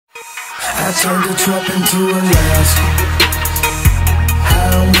I turned the truck into Alaska.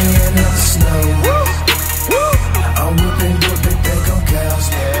 Highway in the snow. I'm whipping good, they think I'm cows.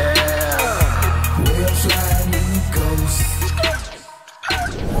 We're flying in the ghost.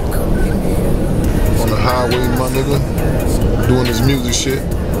 On the highway, my nigga, doing this music shit.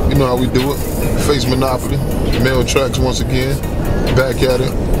 You know how we do it. Face Monopoly, Mail Tracks once again. Back at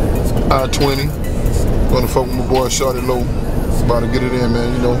it. I-20. Gonna fuck with my boy Shawty-Lo. About to get it in,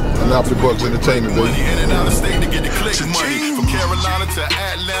 man. You know, Monopoly Bucks Entertainment, baby. In and out of state to get the click money. From Carolina to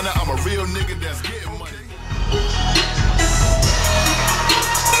Atlanta, I'm a real nigga that's getting money.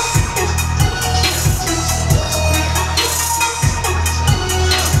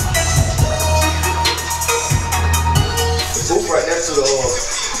 Booth right next to the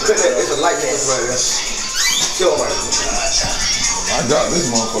it's a light next right there. Show me. I got this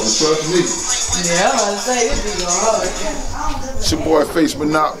motherfucker, trust me. Yeah, I was say this be hard. It's your boy Face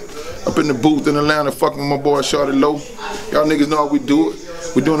Monop up in the booth in Atlanta, fucking with my boy Shawty-Lo. Y'all niggas know how we do it.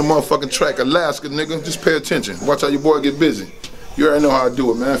 We doing the motherfucking track, Alaska, nigga. Just pay attention. Watch how your boy get busy. You already know how I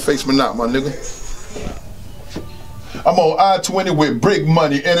do it, man. Face Monop, my nigga. I'm on I-20 with brick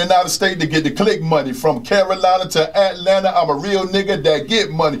money, in and out of state to get the click money. From Carolina to Atlanta, I'm a real nigga that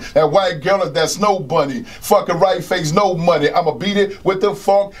get money. That white girl is that snow bunny. Fucking right face, no money. I'ma beat it with the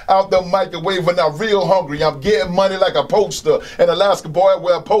funk out the microwave when I'm real hungry. I'm getting money like a poster. And Alaska boy, I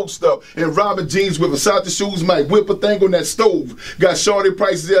wear a post up. In Robin jeans with Versace shoes, might whip a thing on that stove. Got shorty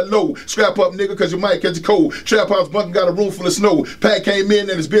prices at low. Scrap up, nigga, cause you might catch a cold. Trap house bunker got a room full of snow. Pat came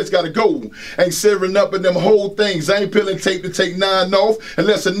in and his bitch gotta go. Ain't severing up in them whole things. I ain't peeling tape to take 9 off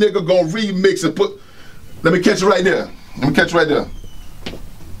unless a nigga gon' remix and put. Let me catch it right there. Let me catch it right there.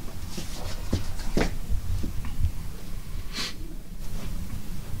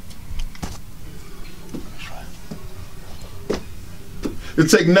 To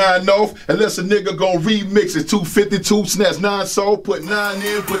take 9 off unless a nigga gon' remix it. 252 snaps, 9 salt, put 9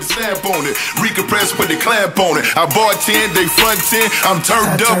 in, put a stamp on it. Recompress, put the clamp on it. I bought 10, they front 10. I'm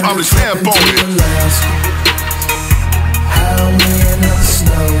turned up, I'm the stamp on it.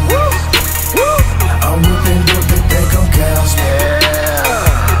 I'm whipping good, they think I'm cows.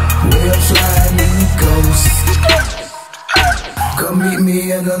 We're flying in the ghost. Come meet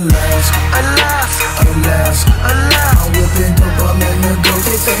me in Alaska. Alaska. I'm whipping good, I'm in the ghost.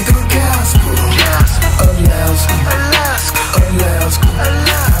 They think I'm cows. Alaska.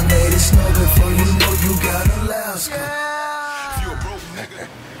 I made it snow before you know you got Alaska. If you a broke nigga.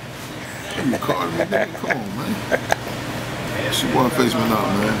 You calling me, nigga? Come on, man. She boy Face Monop,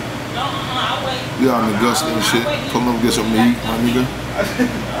 man. We out in Augusta and shit. Come up get something to eat, my nigga.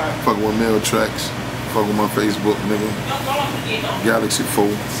 Fucking with Mail Tracks. Fuck with my Facebook, nigga. Galaxy 4.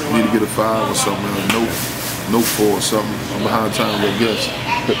 Need to get a 5 or something. No 4 or something. I'm behind time with guests.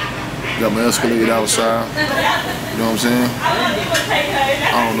 Got my Escalade outside. You know what I'm saying?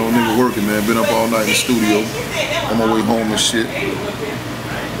 I don't know, nigga working, man. Been up all night in the studio. On my way home and shit.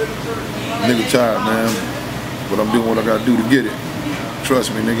 Nigga tired, man. But I'm doing what I gotta do to get it.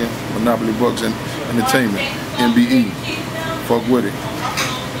 Trust me, nigga. Monopoly Bucks Entertainment. MBE. Fuck with it.